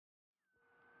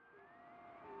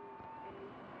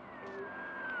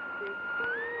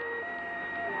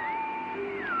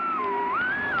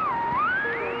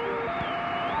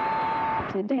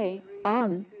Today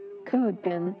on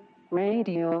CodePen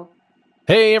Radio.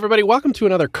 Hey everybody, welcome to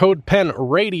another CodePen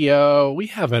Radio. We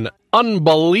have an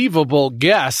unbelievable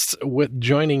guest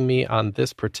joining me on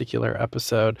this particular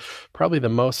episode. Probably the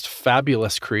most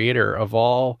fabulous creator of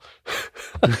all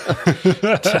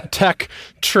tech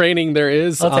training there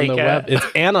is on the web. It's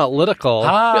Analytical.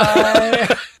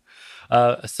 Hi!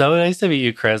 So nice to meet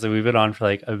you, Chris. We've been on for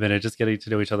like a minute, just getting to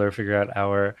know each other, figure out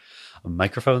our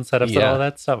microphone setups and all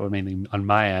that stuff, mainly on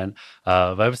my end.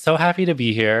 But I'm so happy to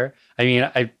be here. I mean,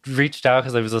 I reached out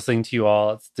because I was listening to you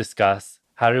all discuss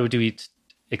how do we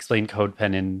explain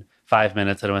CodePen in 5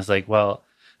 minutes, and I was like, well,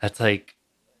 that's like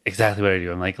exactly what I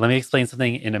do. I'm like, let me explain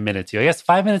something in a minute to you. I guess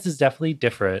 5 minutes is definitely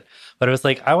different, but I was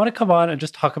like, I want to come on and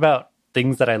just talk about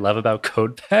things that I love about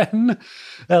CodePen.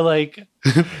 And like,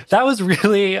 that was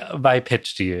really my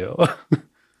pitch to you.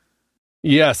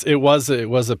 Yes, it was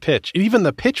a pitch. Even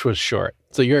the pitch was short.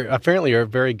 So you're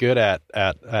very good at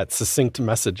succinct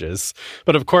messages.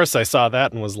 But of course I saw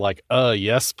that and was like,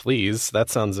 yes, please. That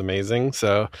sounds amazing.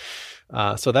 So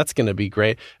that's going to be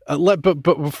great. But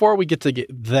before we get to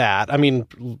that, I mean,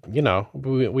 you know,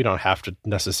 we don't have to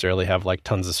necessarily have like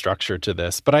tons of structure to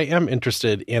this, but I am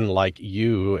interested in like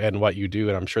you and what you do,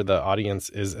 and I'm sure the audience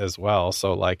is as well.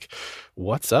 So like,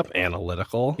 what's up,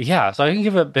 Analytical? Yeah, so I can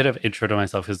give a bit of intro to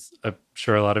myself because I'm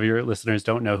sure a lot of your listeners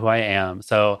don't know who I am.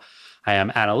 So I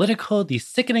am Analytical, the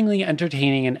sickeningly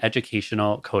entertaining and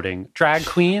educational coding drag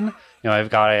queen. You know, I've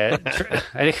got it.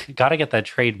 I got to get that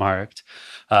trademarked.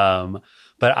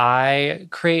 But I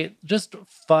create just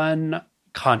fun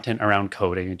content around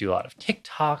coding. I do a lot of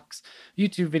TikToks,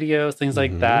 YouTube videos, things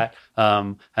like that.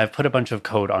 I've put a bunch of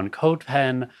code on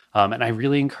CodePen, and I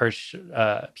really encourage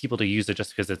people to use it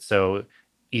just because it's so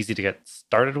easy to get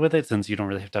started with it, since you don't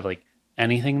really have to have like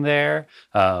anything there.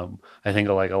 I think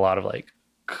like a lot of like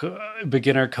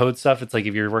beginner code stuff, it's like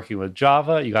if you're working with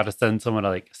Java, you got to send someone to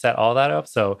like set all that up.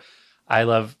 So I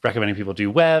love recommending people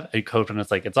do web and CodePen.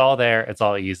 It's like, it's all there. It's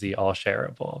all easy, all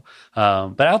shareable.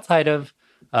 But outside of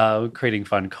creating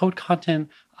fun code content,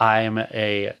 I'm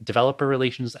a developer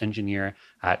relations engineer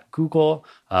at Google,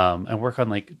 and work on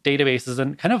like databases,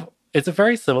 and kind of, it's a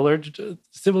very similar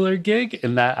gig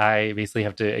in that I basically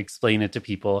have to explain it to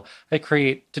people. I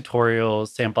create tutorials,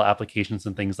 sample applications,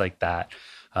 and things like that.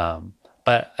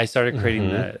 But I started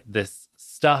creating this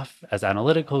stuff as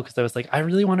Analytical because I was like, I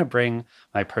really want to bring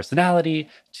my personality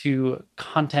to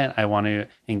content. I want to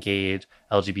engage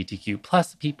LGBTQ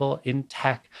plus people in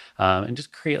tech, and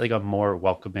just create like a more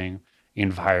welcoming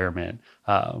environment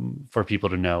for people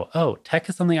to know, oh, tech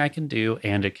is something I can do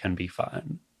and it can be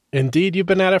fun. Indeed, you've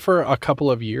been at it for a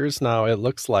couple of years now, it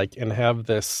looks like, and have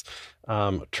this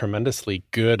tremendously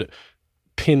good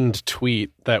pinned tweet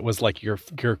that was like your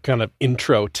kind of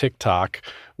intro TikTok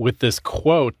with this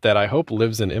quote that I hope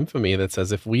lives in infamy that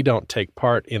says, if we don't take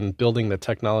part in building the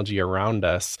technology around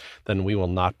us, then we will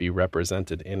not be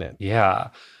represented in it. Yeah.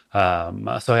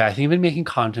 So I think I've been making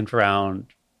content for around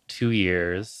 2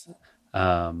 years.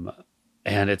 And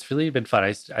it's really been fun.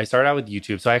 I started out with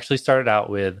YouTube. So I actually started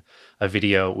out with a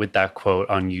video with that quote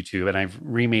on YouTube, and I've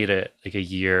remade it like a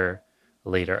year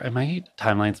later. My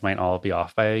timelines might all be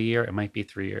off by a year. It might be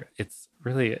 3 years. It's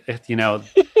really, you know,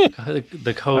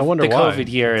 the COVID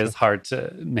year is hard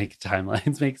to make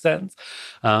timelines make sense.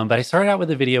 But I started out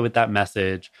with a video with that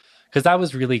message because that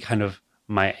was really kind of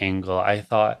my angle. I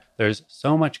thought there's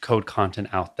so much code content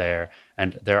out there,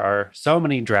 and there are so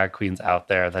many drag queens out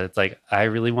there, that it's like, I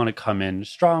really want to come in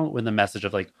strong with a message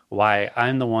of like why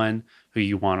I'm the one who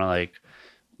you want to like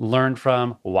learn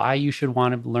from, why you should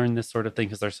want to learn this sort of thing,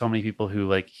 because there's so many people who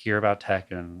like hear about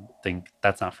tech and think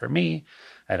that's not for me.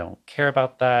 I don't care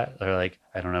about that, or like,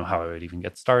 I don't know how I would even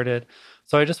get started.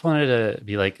 So I just wanted to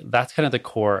be like, that's kind of the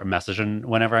core message. And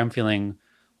whenever I'm feeling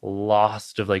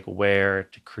lost of like where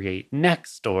to create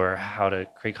next or how to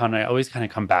create content, I always kind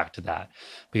of come back to that,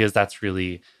 because that's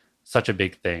really such a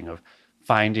big thing of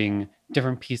finding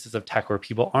different pieces of tech where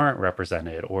people aren't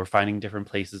represented, or finding different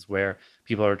places where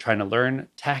people are trying to learn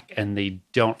tech and they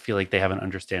don't feel like they have an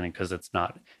understanding because it's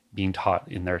not being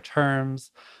taught in their terms.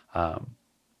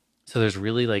 So there's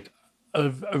really like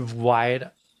a wide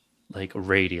like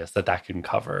radius that can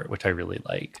cover, which I really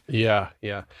like. Yeah.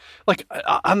 Like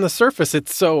on the surface,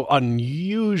 it's so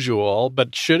unusual,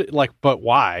 but but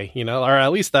why? You know, or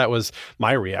at least that was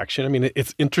my reaction. I mean,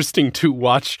 it's interesting to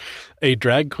watch a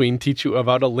drag queen teach you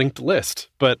about a linked list,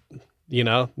 but you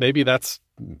know, maybe that's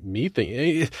me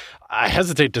thinking. I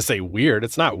hesitate to say weird.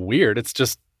 It's not weird. It's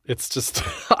just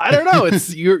I don't know.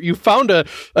 It's you found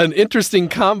an interesting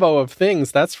combo of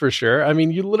things. That's for sure. I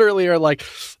mean, you literally are like,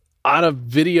 on a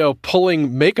video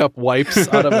pulling makeup wipes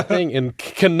out of a thing and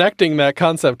connecting that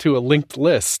concept to a linked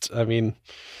list. I mean,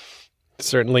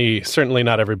 certainly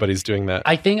not everybody's doing that.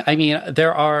 I mean,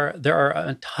 there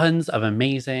are tons of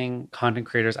amazing content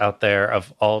creators out there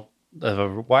of a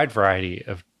wide variety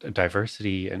of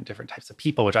diversity and different types of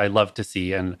people, which I love to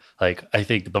see. And like, I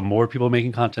think the more people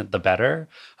making content, the better.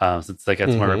 So it's like,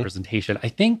 it's more representation. I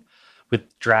think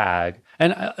with drag,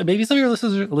 and maybe some of your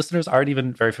listeners aren't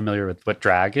even very familiar with what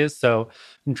drag is. So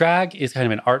drag is kind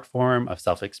of an art form of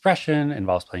self-expression,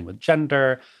 involves playing with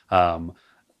gender.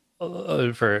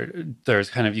 There's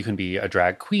kind of, you can be a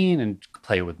drag queen and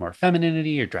play with more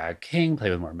femininity, or drag king, play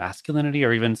with more masculinity,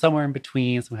 or even somewhere in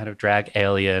between, some kind of drag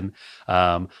alien.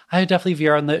 I definitely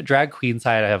veer on the drag queen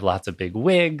side. I have lots of big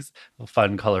wigs,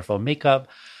 fun, colorful makeup.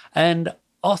 And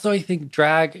also, I think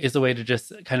drag is a way to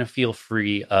just kind of feel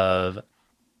free of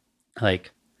like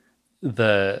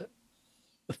the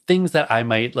things that I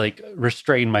might like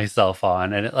restrain myself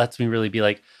on. And it lets me really be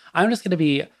like, I'm just going to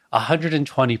be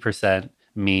 120%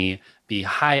 me, be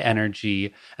high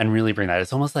energy, and really bring that.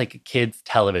 It's almost like kids'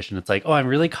 television. It's like, oh, I'm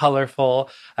really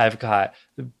colorful. I've got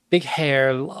big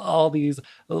hair, all these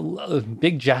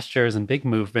big gestures and big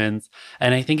movements.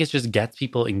 And I think it just gets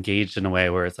people engaged in a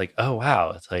way where it's like, oh,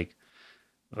 wow. It's like,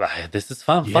 this is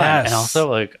fun. And also,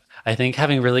 like, I think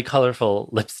having really colorful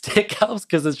lipstick helps,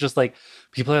 because it's just like,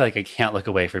 people are like, I can't look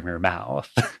away from your mouth.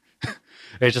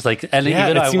 It's just like, and yeah,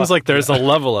 it seems like there's a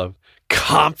level of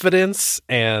confidence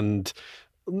and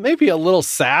maybe a little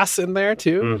sass in there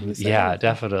too. Yeah,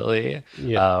 definitely.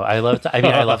 Yeah. I love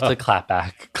to clap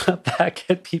back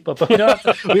at people, but we don't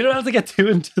have to get too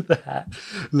into that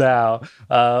now.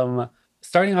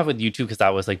 Starting off with YouTube, because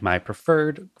that was like my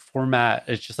preferred format.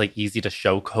 It's just like easy to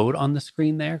show code on the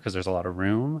screen there because there's a lot of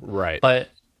room. Right. But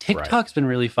TikTok's been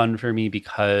really fun for me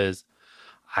because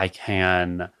I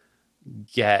can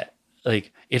get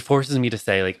like, it forces me to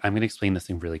say like, I'm going to explain this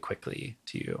thing really quickly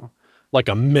to you. Like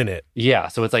a minute. Yeah.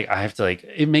 So it's like, I have to like,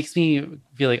 it makes me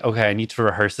feel like, okay, I need to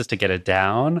rehearse this to get it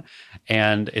down.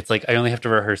 And it's like, I only have to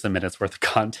rehearse a minute's worth of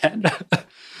content.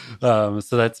 So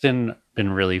that's been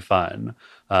really fun.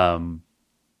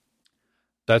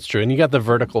 That's true. And you got the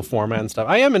vertical format and stuff.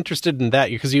 I am interested in that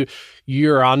because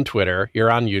you're on Twitter,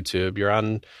 you're on YouTube, you're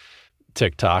on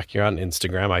TikTok, you're on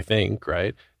Instagram, I think,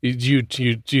 right? Do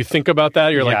you think about that?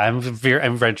 You're I'm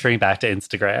venturing back to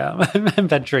Instagram. I'm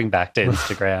venturing back to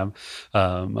Instagram.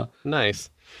 Nice.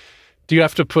 Do you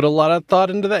have to put a lot of thought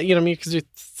into that? You know what I mean? Because it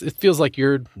feels like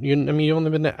you've only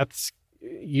been at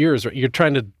years, right? You're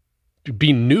trying to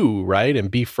be new, right? And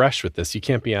be fresh with this. You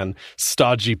can't be on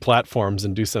stodgy platforms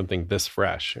and do something this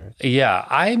fresh. Right? Yeah.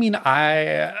 I mean,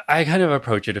 I kind of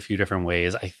approach it a few different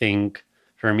ways. I think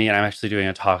for me, and I'm actually doing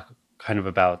a talk kind of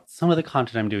about some of the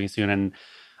content I'm doing soon. And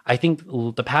I think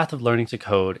the path of learning to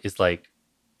code is like,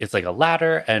 it's like a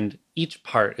ladder, and each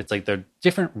part, it's like they're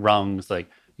different rungs, like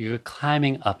you're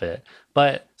climbing up it.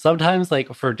 But sometimes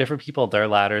like for different people, their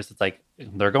ladders, it's like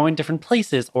they're going different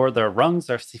places, or their rungs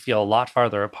feel a lot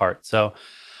farther apart. So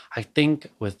I think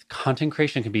with content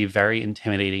creation, it can be very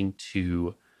intimidating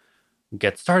to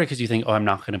get started because you think, oh, I'm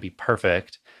not going to be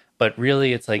perfect. But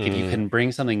really, it's like if you can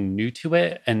bring something new to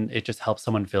it and it just helps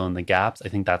someone fill in the gaps, I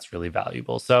think that's really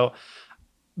valuable. So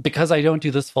because I don't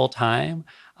do this full time,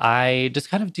 I just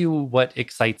kind of do what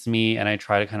excites me, and I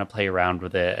try to kind of play around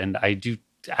with it. And I do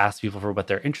ask people for what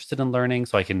they're interested in learning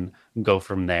so I can go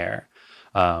from there.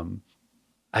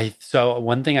 So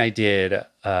one thing I did,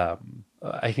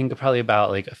 I think probably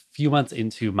about like a few months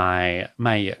into my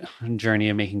journey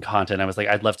of making content, I was like,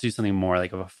 I'd love to do something more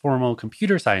like of a formal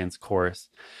computer science course.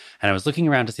 And I was looking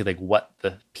around to see like what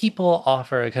the people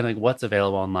offer, kind of like what's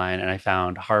available online. And I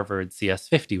found Harvard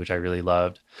CS50, which I really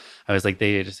loved. I was like,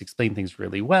 they just explain things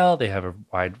really well. They have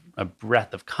a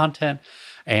breadth of content.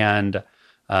 And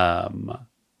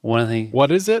one of the,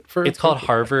 what is it it's called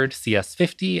Harvard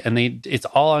CS50, and it's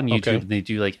all on YouTube. Okay. And they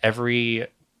do like every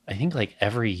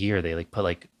year they like put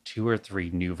like 2 or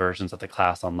 3 new versions of the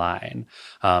class online.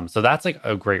 So that's like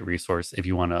a great resource if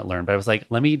you want to learn. But I was like,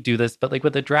 let me do this, but like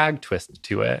with a drag twist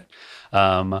to it.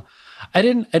 I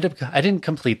didn't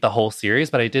complete the whole series,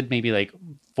 but I did maybe like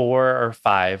 4 or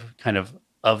 5 kind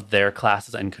of their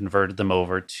classes and converted them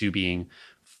over to being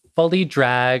fully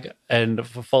drag and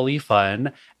fully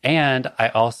fun. And I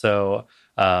also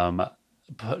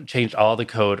changed all the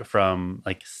code from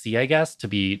like C, I guess, to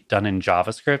be done in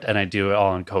JavaScript, and I do it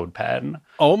all in CodePen.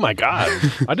 Oh my God.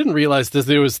 I didn't realize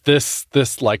there was this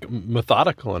like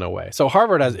methodical in a way. So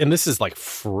Harvard has, and this is like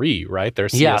free, right?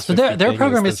 So their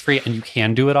program is free and you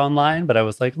can do it online, but I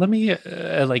was like, let me,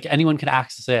 like anyone can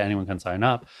access it, anyone can sign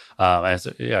up. It's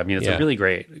a really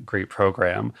great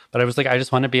program, but I was like, I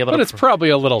just want to be able to. But it's probably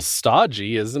a little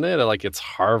stodgy, isn't it? Like it's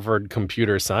Harvard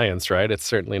computer science, right? It's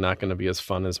certainly not going to be as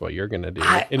fun as what you're going to do.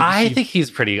 I think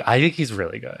he's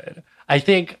really good. I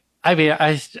mean,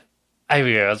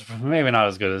 it's maybe not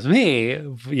as good as me,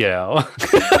 you know.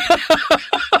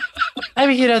 I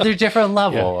mean, you know, they're different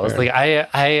levels. Yeah,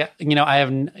 I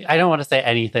don't want to say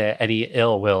any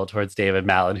ill will towards David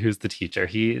Malin, who's the teacher.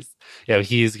 He's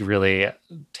really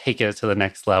taken it to the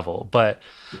next level. But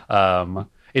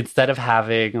instead of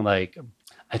having like,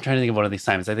 I'm trying to think of one of the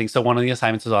assignments. I think so. One of the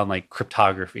assignments was on like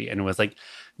cryptography, and it was like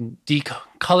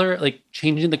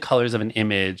changing the colors of an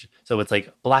image. So it's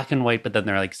like black and white, but then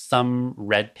there are like some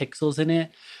red pixels in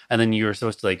it. And then you're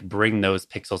supposed to like bring those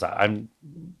pixels out. I'm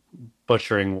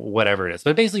butchering whatever it is,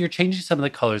 but basically you're changing some of the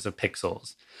colors of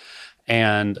pixels.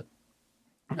 And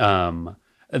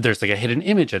there's like a hidden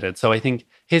image in it. So I think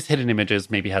his hidden images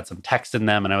maybe had some text in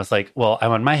them. And I was like, well, I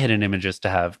want my hidden images to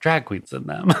have drag queens in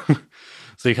them.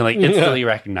 So you can like instantly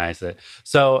recognize it.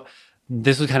 So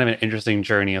this was kind of an interesting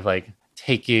journey of like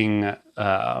taking,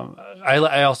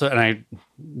 I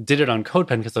did it on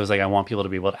CodePen because I was like, I want people to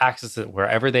be able to access it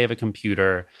wherever they have a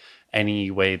computer, any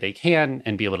way they can,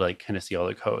 and be able to like kind of see all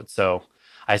the code. So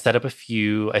I set up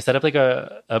like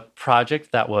a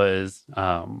project that was,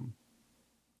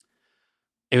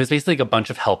 it was basically like a bunch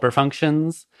of helper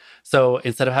functions. So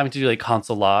instead of having to do like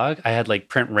console log, I had like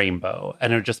print rainbow,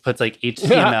 and it just puts like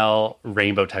HTML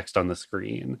rainbow text on the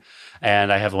screen.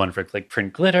 And I have one for like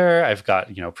print glitter. I've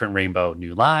got, you know, print rainbow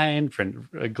new line,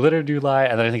 print glitter new line.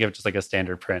 And then I think I have just like a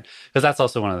standard print, because that's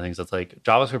also one of the things that's like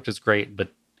JavaScript is great,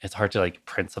 but it's hard to like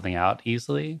print something out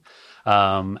easily.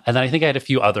 And then I think I had a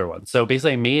few other ones. So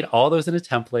basically I made all those in a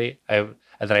template. And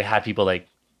then I had people like,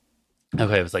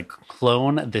 okay, it was like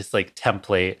clone this like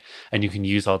template, and you can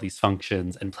use all these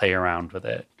functions and play around with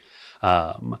it.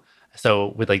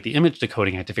 So with like the image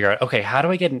decoding, I had to figure out, okay, how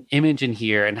do I get an image in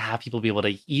here and have people be able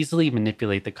to easily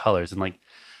manipulate the colors and like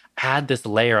add this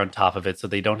layer on top of it so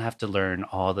they don't have to learn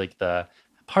all like the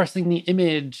parsing the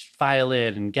image file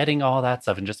in and getting all that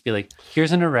stuff, and just be like,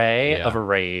 here's an array of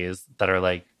arrays that are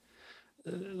like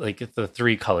the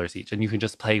 3 colors each, and you can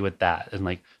just play with that and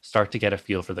like start to get a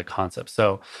feel for the concept.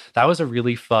 So that was a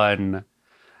really fun,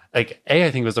 like, I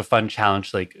think it was a fun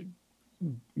challenge to like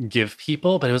give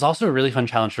people, but it was also a really fun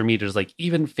challenge for me to just like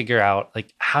even figure out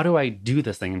like, how do I do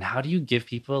this thing, and how do you give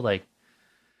people like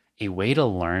a way to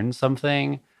learn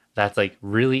something that's like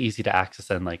really easy to access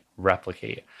and like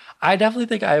replicate. I definitely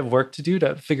think I have work to do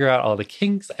to figure out all the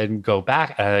kinks and go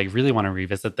back. And I like, really want to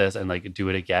revisit this and like do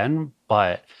it again,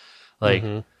 but like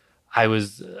I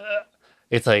was,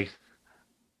 it's like,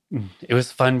 it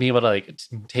was fun being able to like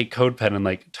take CodePen and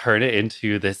like turn it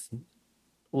into this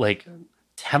like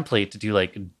template to do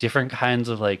like different kinds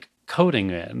of like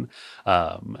coding in,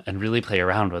 and really play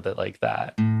around with it like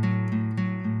that.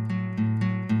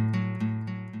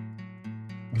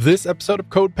 This episode of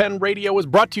CodePen Radio was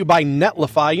brought to you by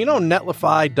Netlify. You know,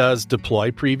 Netlify does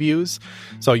deploy previews.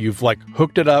 So you've like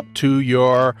hooked it up to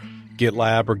your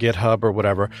GitLab or GitHub or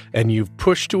whatever, and you've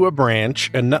pushed to a branch,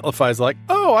 and Netlify's like,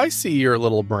 oh, I see your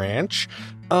little branch.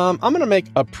 I'm going to make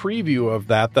a preview of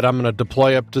that I'm going to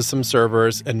deploy up to some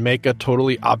servers and make a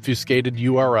totally obfuscated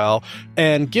URL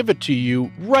and give it to you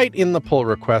right in the pull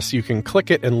request. You can click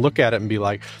it and look at it and be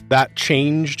like, that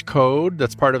changed code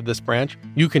that's part of this branch.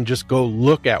 You can just go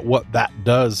look at what that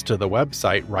does to the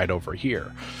website right over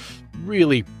here.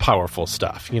 Really powerful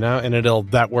stuff, you know, and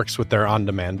that works with their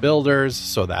on-demand builders.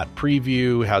 So that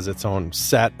preview has its own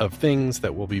set of things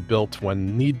that will be built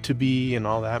when need to be and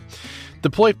all that.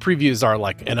 Deploy previews are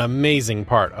like an amazing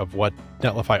part of what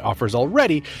Netlify offers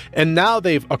already. And now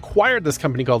they've acquired this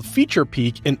company called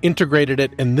FeaturePeek and integrated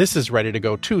it. And this is ready to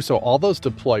go too. So all those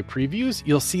deploy previews,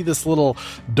 you'll see this little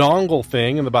dongle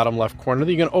thing in the bottom left corner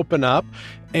that you can open up,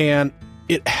 and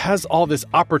it has all this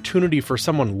opportunity for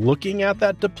someone looking at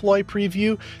that deploy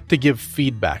preview to give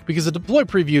feedback, because a deploy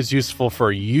preview is useful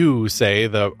for you, say,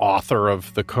 the author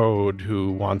of the code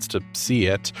who wants to see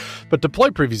it. But deploy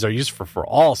previews are useful for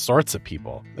all sorts of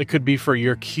people. It could be for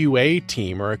your QA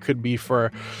team, or it could be for,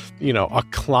 you know, a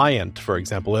client, for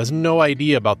example, who has no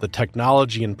idea about the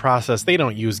technology and process. They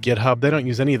don't use GitHub. They don't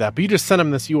use any of that. But you just send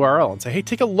them this URL and say, hey,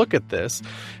 take a look at this.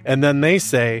 And then they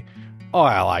say, oh,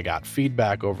 well, I got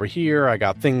feedback over here. I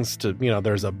got things to, you know,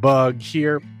 there's a bug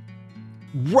here.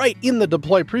 right in the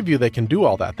deploy preview, they can do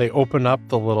all that. They open up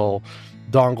the little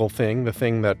dongle thing, the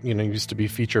thing that, used to be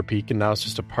FeaturePeek and now it's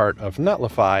just a part of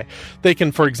Netlify. They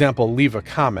can, for example, leave a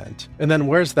comment. And then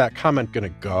where's that comment going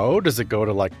to go? Does it go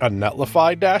to like a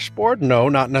Netlify dashboard? No,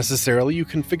 not necessarily. You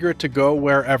configure it to go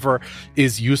wherever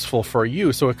is useful for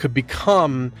you. So it could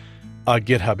become a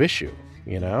GitHub issue,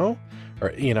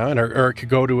 or it could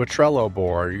go to a Trello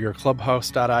board, or your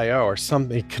Clubhouse.io or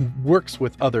something. It works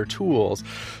with other tools.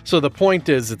 So the point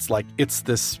is, it's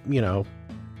this,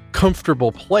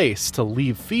 comfortable place to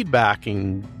leave feedback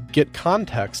and get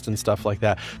context and stuff like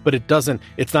that. But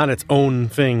it's not its own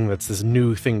thing that's this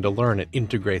new thing to learn. It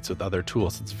integrates with other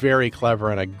tools. It's very clever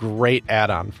and a great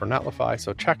add-on for Netlify.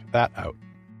 So check that out.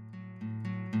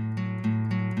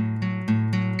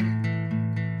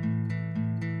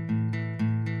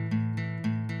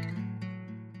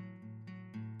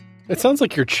 It sounds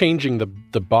like you're changing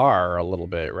the bar a little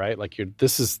bit, right? Like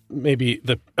this is maybe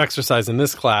the exercise in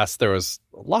this class. There was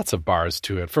lots of bars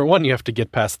to it. For one, you have to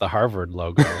get past the Harvard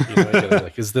logo. You gotta,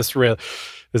 like, is this real?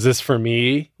 Is this for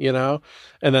me? And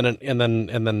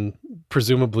then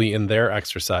presumably in their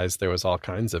exercise there was all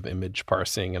kinds of image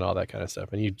parsing and all that kind of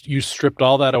stuff. And you stripped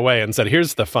all that away and said,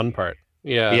 "Here's the fun part."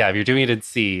 Yeah, if you're doing it in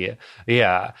C,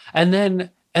 yeah, and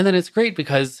then it's great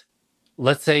because,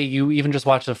 let's say you even just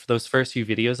watch those first few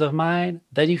videos of mine,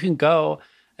 then you can go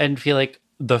and feel like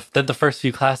the first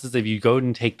few classes, if you go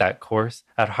and take that course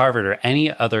at Harvard or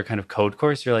any other kind of code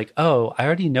course, you're like, oh, I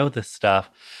already know this stuff.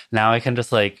 Now I can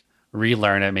just like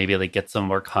relearn it, maybe like get some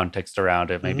more context around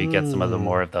it, maybe get some of the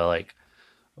more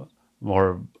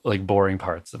boring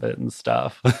parts of it and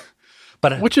stuff.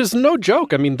 But which is no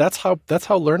joke. I mean, that's how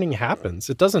learning happens.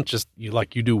 It doesn't just you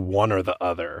do one or the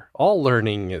other. All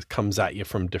learning comes at you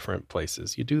from different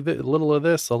places. You do a little of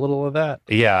this, a little of that.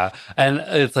 Yeah, and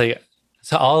it's like,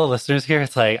 to all the listeners here,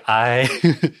 it's like I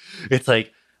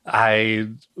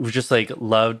just like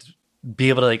loved being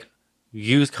able to like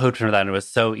use CodePen for that, and it was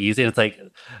so easy. And it's like,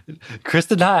 Chris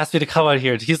did not ask me to come on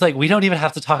here. He's like, we don't even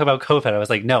have to talk about CodePen. I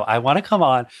was like, no, I want to come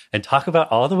on and talk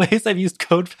about all the ways I've used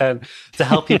CodePen to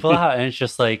help people out. And it's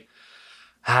just like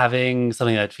having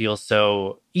something that feels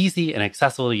so easy and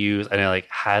accessible to use, and it like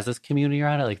has this community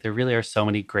around it. Like there really are so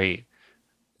many great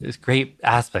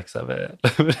aspects of it.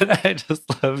 I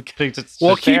just love getting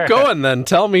to keep going then.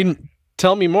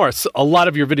 Tell me more. So a lot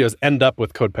of your videos end up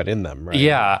with CodePen in them, right?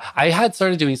 Yeah. I had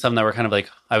started doing some that were kind of like,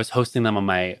 I was hosting them on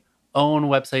my own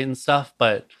website and stuff,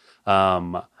 but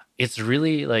it's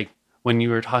really like, when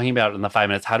you were talking about in the 5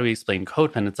 minutes, how do we explain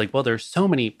CodePen? It's like, well, there's so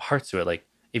many parts to it. Like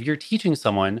if you're teaching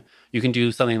someone, you can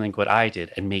do something like what I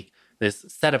did and make this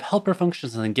set of helper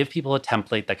functions and then give people a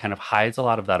template that kind of hides a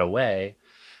lot of that away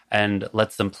and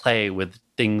lets them play with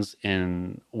things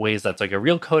in ways that's like a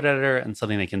real code editor and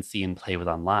something they can see and play with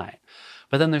online.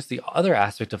 But then there's the other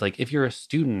aspect of like, if you're a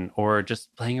student or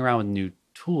just playing around with new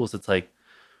tools, it's like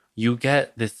you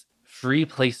get this free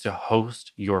place to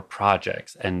host your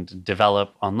projects and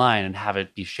develop online and have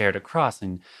it be shared across.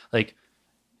 And like,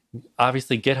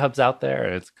 obviously GitHub's out there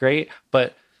and it's great,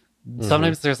 but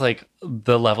sometimes there's like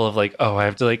the level of like, oh, I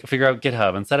have to like figure out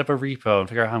GitHub and set up a repo and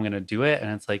figure out how I'm going to do it.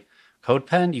 And it's like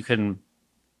CodePen, you can,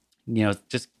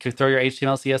 just throw your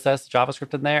HTML, CSS,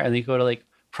 JavaScript in there, and then you go to like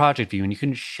project view and you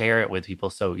can share it with people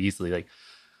so easily. Like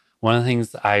one of the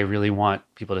things I really want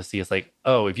people to see is like,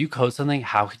 oh, if you code something,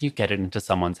 how can you get it into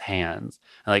someone's hands?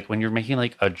 And like when you're making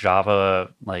like a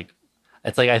Java, like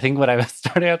it's like, I think when I was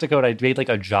starting out to code, I made like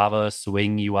a Java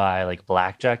swing UI, like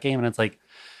blackjack game. And it's like,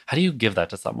 how do you give that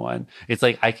to someone? It's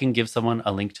like, I can give someone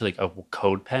a link to like a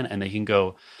CodePen and they can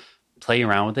go play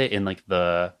around with it in like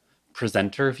the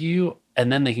presenter view. And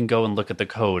then they can go and look at the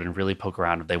code and really poke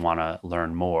around if they want to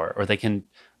learn more, or they can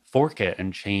fork it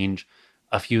and change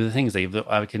a few of the things.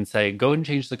 I can say, go and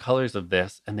change the colors of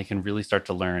this, and they can really start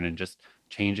to learn and just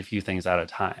change a few things at a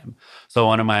time. So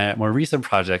one of my more recent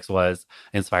projects was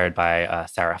inspired by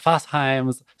Sarah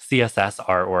Fossheim's CSS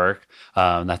artwork.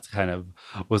 That's kind of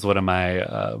was one of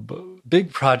my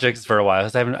big projects for a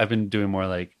while. I've been doing more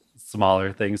like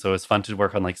smaller things, so it was fun to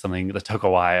work on like something that took a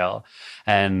while.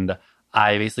 And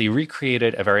I basically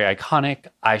recreated a very iconic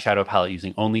eyeshadow palette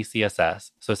using only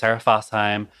CSS. So Sarah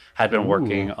Fossheim had been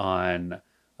working on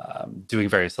doing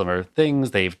very similar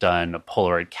things. They've done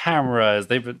Polaroid cameras.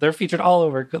 They're featured all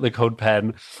over the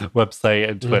CodePen website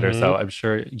and Twitter. So I'm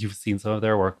sure you've seen some of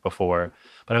their work before.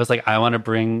 But I was like, I want to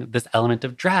bring this element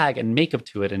of drag and makeup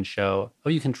to it and show, oh,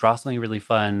 you can draw something really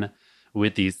fun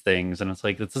with these things. And it's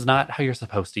like, this is not how you're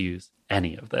supposed to use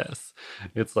any of this.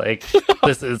 It's like,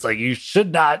 this is like, you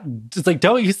should not, it's like,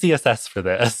 don't use CSS for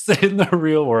this in the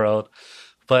real world.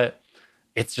 But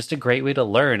it's just a great way to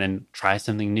learn and try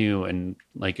something new and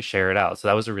like share it out. So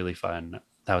that was a really fun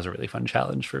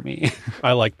challenge for me.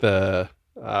 I like the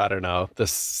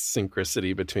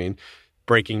synchronicity between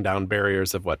breaking down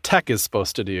barriers of what tech is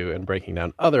supposed to do and breaking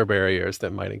down other barriers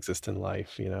that might exist in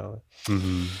life, you know.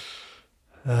 Mm-hmm.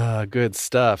 Good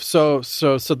stuff.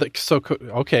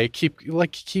 Okay,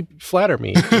 keep flatter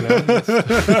me. You know?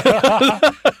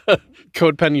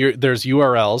 CodePen, there's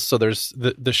URLs, so there's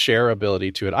the share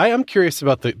ability to it. I am curious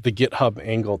about the GitHub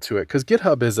angle to it, because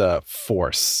GitHub is a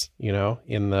force, you know,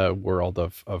 in the world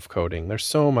of coding. There's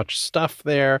so much stuff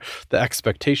there. The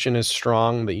expectation is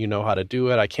strong that you know how to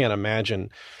do it. I can't imagine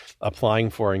applying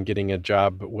for and getting a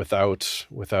job without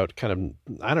kind of,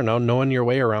 I don't know, knowing your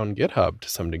way around GitHub to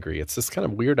some degree. It's this kind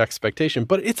of weird expectation,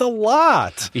 but it's a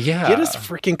lot. Yeah. Git is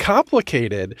freaking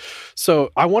complicated.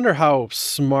 So I wonder how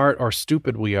smart or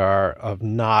stupid we are of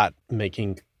not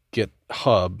making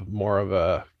GitHub more of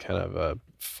a kind of a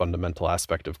fundamental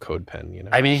aspect of CodePen, you know?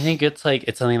 I mean, I think it's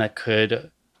something that could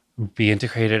be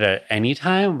integrated at any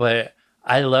time, but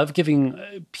I love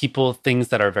giving people things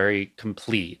that are very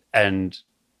complete and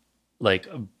like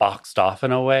boxed off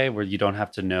in a way where you don't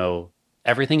have to know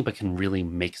everything, but can really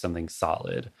make something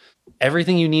solid.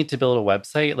 Everything you need to build a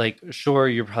website, like, sure,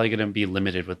 you're probably going to be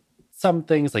limited with some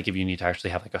things, like if you need to actually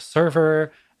have like a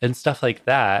server and stuff like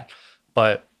that.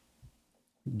 But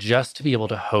just to be able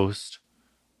to host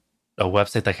a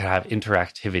website that can have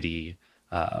interactivity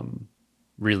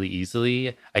really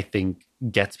easily, I think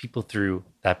gets people through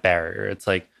that barrier. It's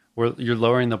like you're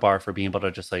lowering the bar for being able to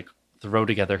just like throw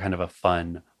together kind of a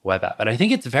fun web app. And I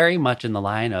think it's very much in the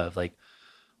line of like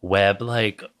web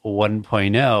like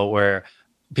 1.0, where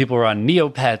people were on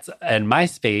Neopets and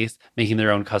MySpace making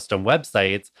their own custom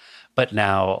websites, but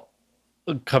now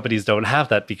companies don't have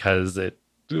that because it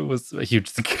was a huge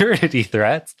security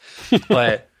threats.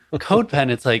 But CodePen,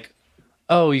 it's like,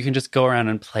 oh, you can just go around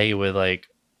and play with like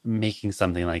making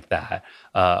something like that,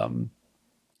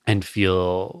 and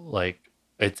feel like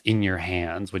it's in your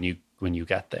hands when you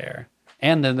get there.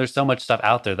 And then there's so much stuff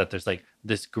out there that there's like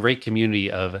this great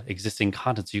community of existing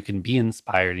content. So you can be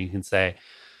inspired and you can say,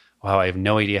 wow, I have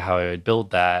no idea how I would build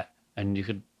that. And you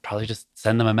could probably just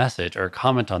send them a message or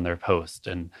comment on their post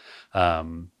and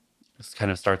just kind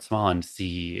of start small and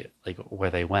see like where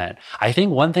they went. I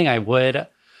think one thing I would,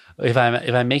 if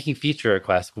I'm making feature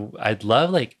requests, I'd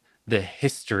love like the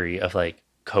history of like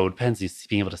CodePens,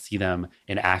 being able to see them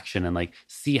in action and like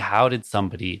see how did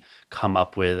somebody come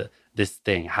up with this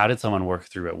thing? How did someone work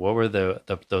through it? What were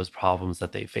those problems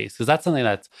that they faced? Because that's something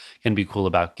that can be cool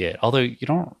about Git. Although you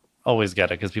don't always get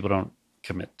it because people don't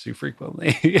commit too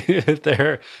frequently. If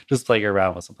they're just playing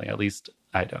around with something, at least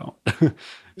I don't.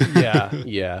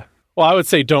 Yeah. Well, I would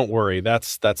say don't worry.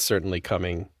 That's certainly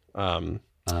coming.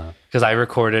 Because I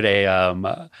recorded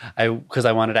because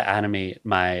I wanted to animate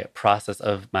my process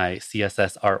of my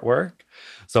CSS artwork.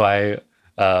 So I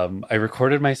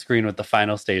recorded my screen with the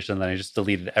final station, then I just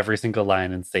deleted every single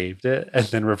line and saved it, and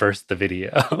then reversed the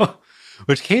video,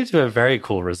 which came to a very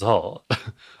cool result.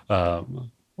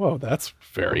 Whoa, that's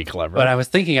very clever. But I was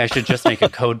thinking I should just make a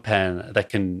CodePen that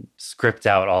can script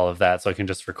out all of that so I can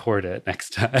just record it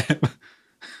next time.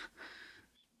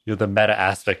 The meta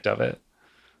aspect of it.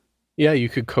 Yeah, you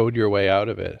could code your way out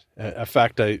of it. In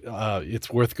fact, it's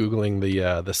worth Googling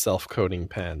the self-coding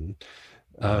pen.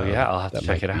 Oh yeah, I'll have to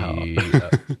check it out.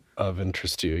 Of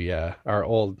interest to you, yeah. Our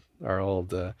old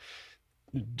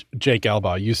Jake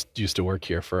Albaugh used to work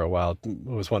here for a while.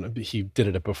 He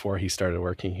did it before he started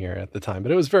working here at the time,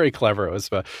 but it was very clever. It was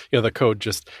the code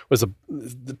just was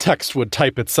the text would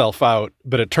type itself out,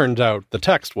 but it turned out the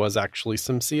text was actually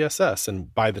some CSS,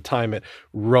 and by the time it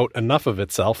wrote enough of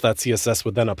itself, that CSS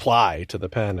would then apply to the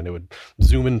pen, and it would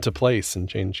zoom into place and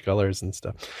change colors and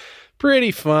stuff.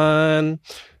 Pretty fun.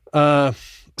 So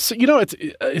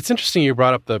it's interesting you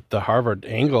brought up the Harvard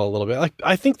angle a little bit. Like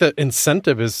I think the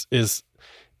incentive is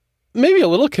maybe a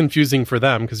little confusing for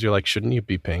them because you're like, shouldn't you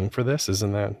be paying for this?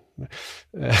 Isn't that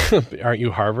aren't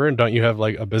you Harvard and don't you have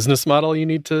like a business model you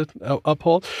need to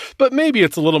uphold? But maybe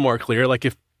it's a little more clear. Like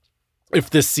if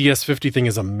this CS50 thing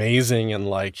is amazing and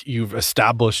like you've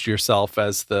established yourself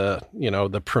as the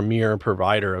premier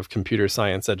provider of computer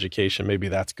science education, maybe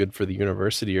that's good for the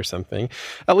university or something.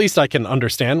 At least I can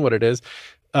understand what it is.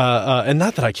 And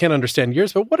not that I can't understand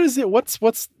yours, but what is it?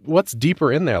 What's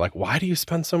deeper in there? Like, why do you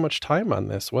spend so much time on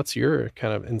this? What's your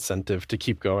kind of incentive to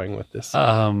keep going with this?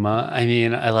 I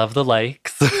mean, I love the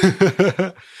likes.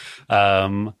 Yeah,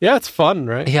 it's fun,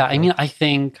 right? Yeah, I mean, I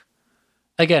think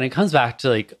again, it comes back to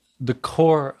like the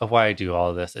core of why I do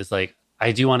all of this is like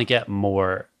I do want to get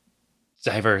more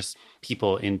diverse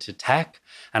people into tech,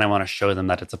 and I want to show them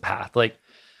that it's a path. Like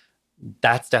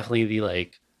that's definitely the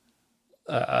like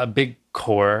a big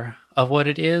core of what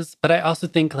it is. But I also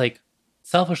think like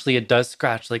selfishly, it does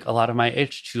scratch like a lot of my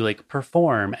itch to like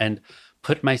perform and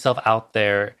put myself out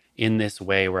there in this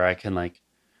way where I can like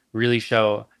really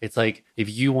show. It's like if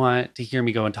you want to hear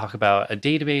me go and talk about a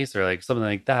database or like something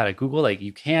like that at Google, like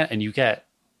you can't, and you got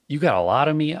a lot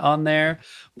of me on there.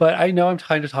 But I know I'm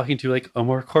kind of talking to like a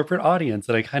more corporate audience,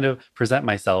 and I kind of present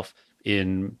myself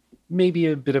in maybe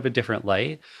a bit of a different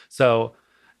light. So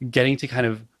getting to kind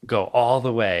of go all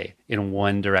the way in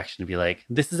one direction to be like,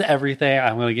 this is everything.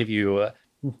 I'm going to give you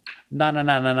na,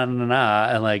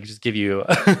 and like just give you,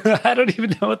 I don't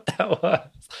even know what that was.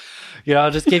 You know,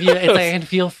 I'll just give you, it's like, and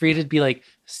feel free to be like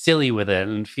silly with it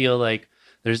and feel like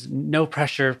there's no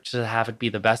pressure to have it be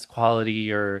the best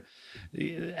quality or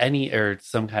any, or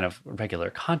some kind of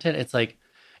regular content. It's like,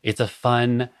 it's a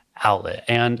fun outlet.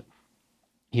 And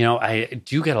you know, I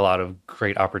do get a lot of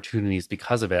great opportunities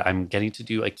because of it. I'm getting to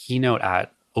do a keynote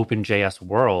at OpenJS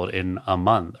World in a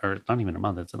month, or not even a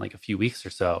month, it's in like a few weeks or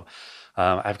so.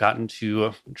 I've gotten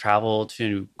to travel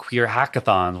to queer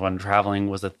hackathons when traveling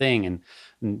was a thing, and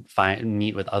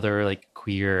meet with other like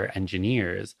queer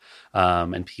engineers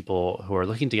and people who are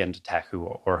looking to get into tech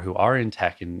who are in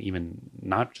tech and even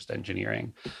not just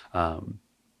engineering.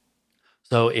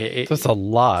 So That's a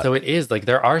lot. So it is like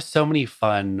there are so many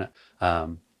fun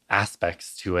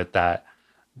aspects to it that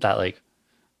like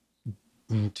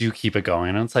do keep it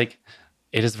going. And it's like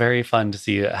it is very fun to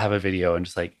see have a video and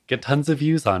just like get tons of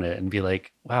views on it and be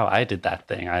like, wow, I did that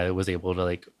thing. I was able to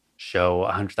like show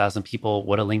 100,000 people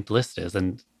what a linked list is,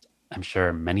 and I'm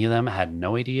sure many of them had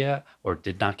no idea or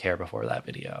did not care before that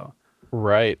video.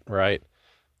 Right.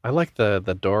 I like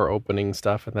the door opening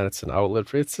stuff, and that it's an outlet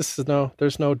for it's just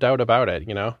there's no doubt about it,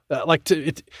 you know.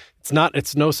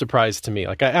 It's no surprise to me.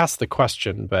 Like I asked the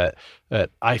question, but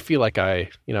I feel like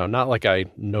not like I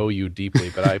know you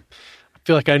deeply, but I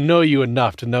feel like I know you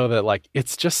enough to know that like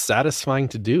it's just satisfying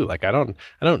to do. Like I don't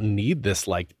need this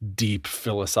like deep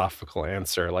philosophical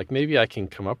answer. Like maybe I can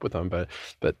come up with them, but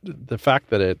the fact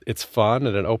that it's fun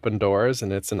and it opened doors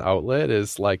and it's an outlet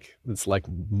is like it's like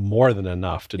more than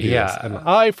enough to do this. And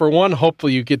I, for one,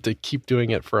 hopefully you get to keep doing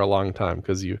it for a long time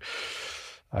because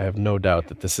I have no doubt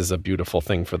that this is a beautiful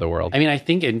thing for the world. I mean, I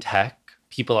think in tech,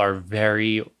 people are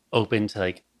very open to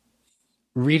like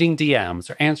reading DMs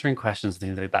or answering questions and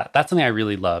things like that. That's something I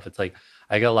really love. It's like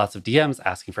I get lots of DMs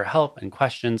asking for help and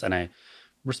questions, and I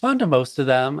respond to most of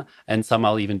them. And some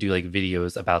I'll even do like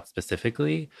videos about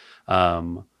specifically.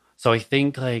 So I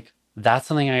think like that's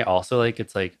something I also like.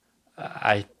 It's like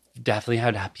I definitely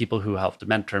had people who helped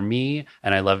mentor me,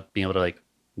 and I love being able to like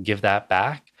give that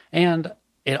back. And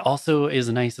it also is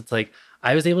nice. It's like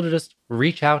I was able to just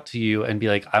reach out to you and be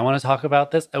like, I want to talk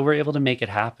about this, and we're able to make it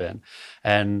happen.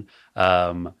 And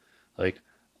like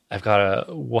I've got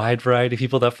a wide variety of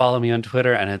people that follow me on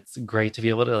Twitter, and it's great to be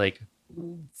able to like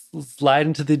slide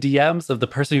into the DMs of the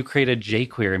person who created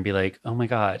jQueer and be like, oh my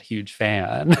God, huge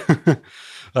fan.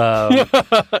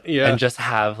 And just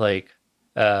have like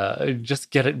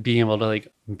just get it, being able to like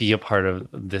be a part of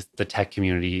the tech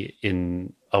community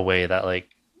in a way that like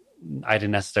I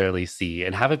didn't necessarily see,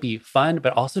 and have it be fun,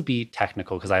 but also be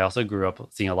technical. Because I also grew up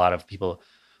seeing a lot of people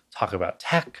talk about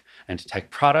tech and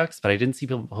tech products, but I didn't see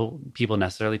people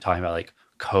necessarily talking about like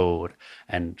code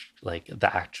and like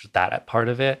that part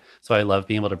of it. So I love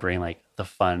being able to bring like the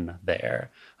fun there.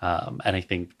 And I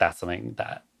think that's something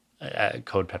that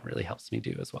CodePen really helps me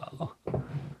do as well.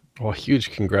 Well, huge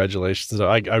congratulations.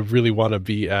 I really want to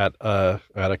be at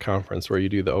a conference where you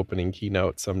do the opening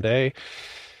keynote someday.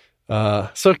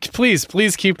 So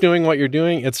please keep doing what you're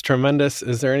doing. It's tremendous.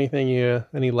 Is there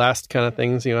any last kind of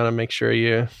things you want to make sure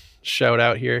you shout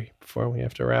out here before we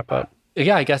have to wrap up?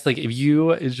 Yeah, I guess like if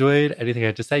you enjoyed anything I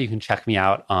had to say, you can check me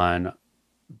out on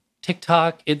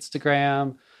TikTok,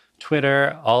 Instagram,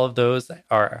 Twitter. All of those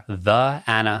are The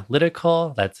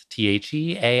Analytical. That's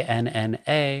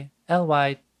TheAnnalyt.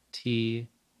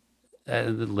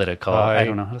 Analytical. I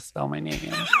don't know how to spell my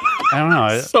name. I don't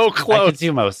know. So close. I could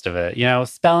do most of it. You know,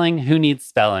 spelling, who needs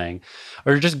spelling?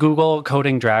 Or just Google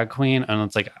coding drag queen and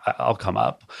it's like, I'll come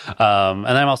up. And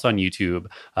then I'm also on YouTube.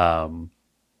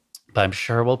 But I'm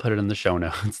sure we'll put it in the show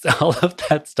notes, all of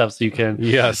that stuff, so you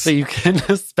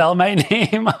can spell my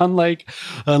name unlike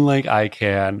I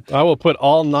can. I will put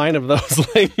all 9 of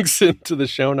those links into the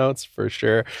show notes for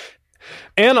sure.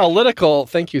 Analytical,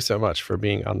 thank you so much for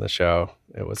being on the show.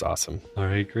 It was awesome. All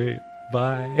right, great.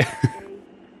 Bye.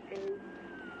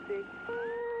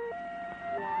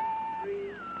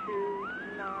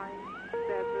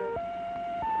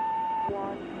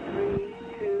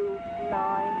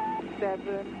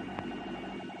 Seven,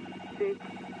 6,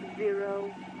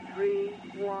 0,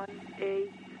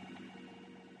 318.